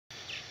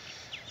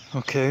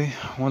Okay,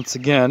 once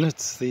again,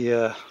 it's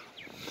the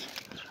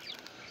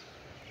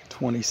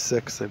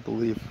 26th, I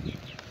believe.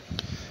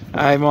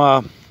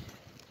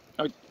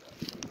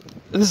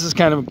 This is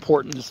kind of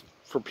important just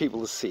for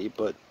people to see,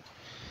 but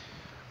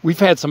we've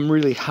had some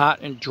really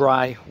hot and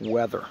dry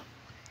weather.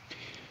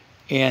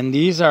 And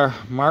these are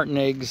martin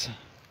eggs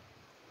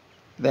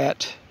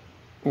that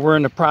were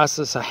in the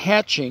process of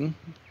hatching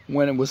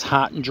when it was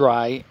hot and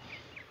dry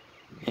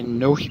and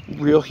no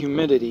real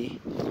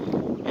humidity.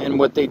 And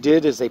what they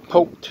did is they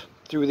poked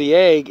through the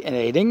egg, and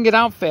they didn't get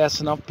out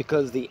fast enough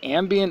because the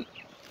ambient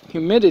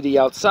humidity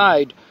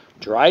outside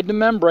dried the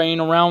membrane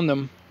around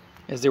them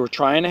as they were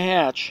trying to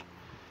hatch,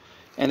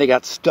 and they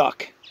got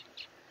stuck,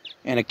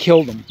 and it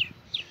killed them.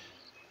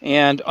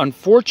 And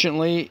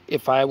unfortunately,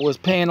 if I was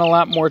paying a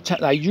lot more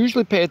attention, I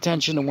usually pay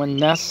attention to when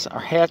nests are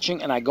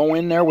hatching, and I go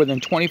in there within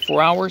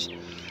 24 hours.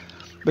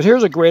 But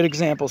here's a great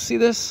example. See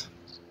this?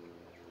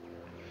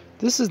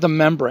 This is the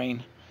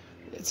membrane.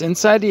 It's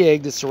inside the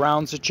egg that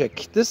surrounds the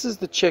chick. This is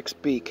the chick's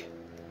beak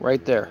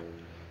right there.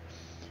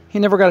 He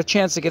never got a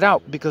chance to get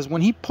out because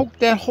when he poked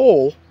that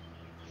hole,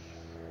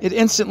 it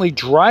instantly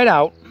dried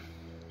out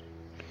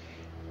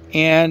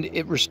and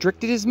it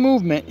restricted his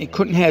movement. He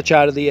couldn't hatch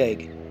out of the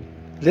egg.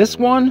 This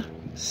one,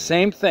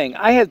 same thing.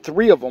 I had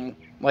 3 of them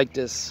like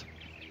this.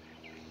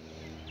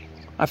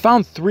 I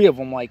found 3 of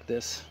them like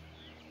this.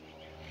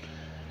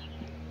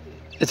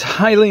 It's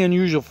highly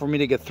unusual for me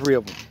to get 3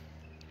 of them.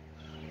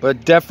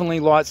 But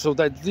definitely lost. So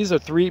there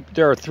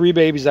are 3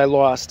 babies I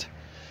lost.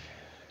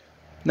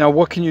 Now,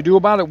 what can you do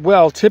about it?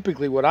 Well,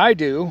 typically what I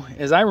do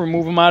is I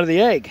remove them out of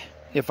the egg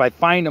if I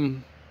find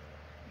them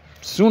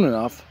soon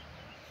enough.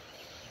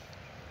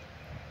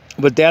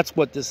 But that's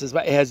what this is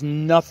about. It has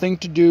nothing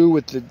to do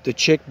with the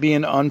chick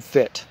being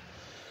unfit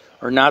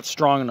or not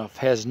strong enough.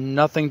 It has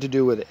nothing to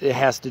do with it. It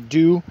has to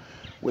do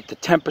with the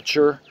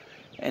temperature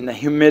and the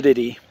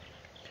humidity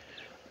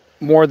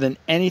more than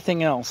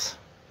anything else.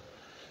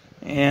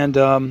 And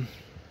I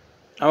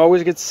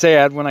always get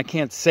sad when I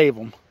can't save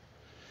them.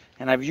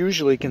 And I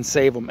usually can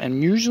save them.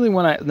 And usually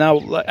when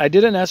I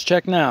did a nest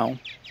check now.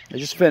 I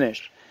just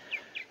finished.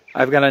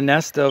 I've got a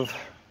nest of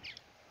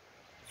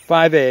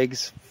 5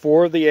 eggs.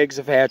 4 of the eggs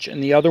have hatched,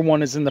 and the other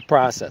one is in the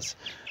process.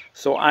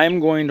 So I'm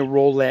going to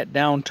roll that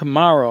down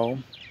tomorrow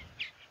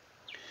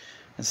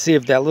and see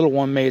if that little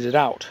one made it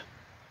out.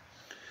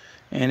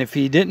 And if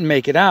he didn't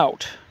make it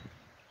out,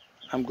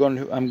 I'll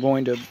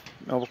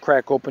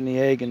crack open the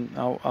egg and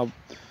I'll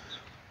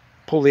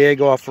pull the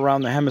egg off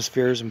around the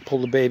hemispheres and pull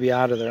the baby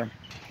out of there.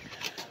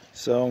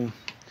 So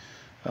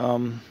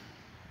I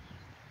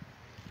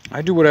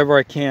do whatever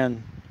I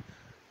can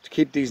to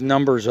keep these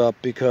numbers up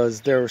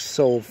because there are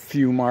so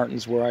few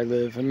martins where I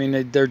live. I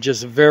mean, they're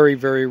just very,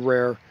 very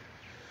rare.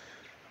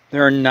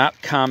 They're not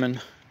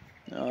common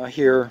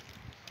here.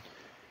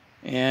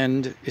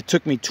 And it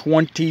took me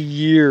 20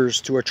 years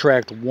to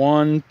attract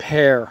 1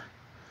 pair.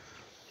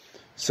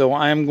 So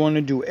I am going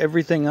to do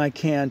everything I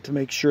can to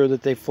make sure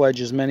that they fledge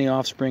as many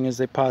offspring as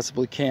they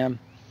possibly can.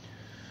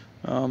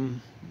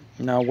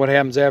 Now, what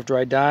happens after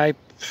I die?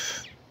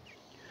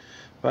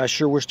 I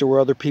sure wish there were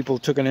other people who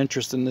took an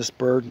interest in this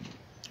bird,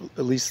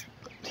 at least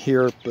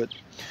here. But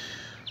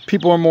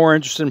people are more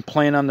interested in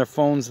playing on their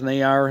phones than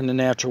they are in the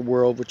natural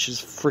world, which is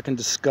freaking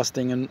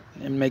disgusting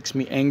and makes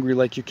me angry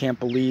like you can't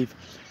believe.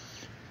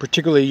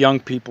 Particularly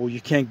young people.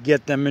 You can't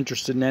get them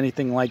interested in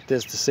anything like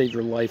this to save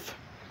your life.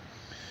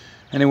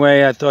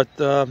 Anyway, I thought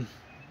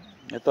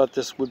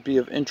this would be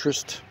of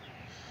interest,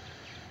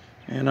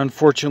 and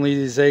unfortunately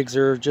these eggs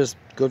are just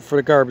good for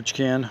the garbage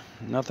can.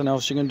 Nothing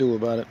else you can do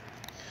about it.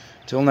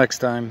 Till next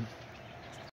time.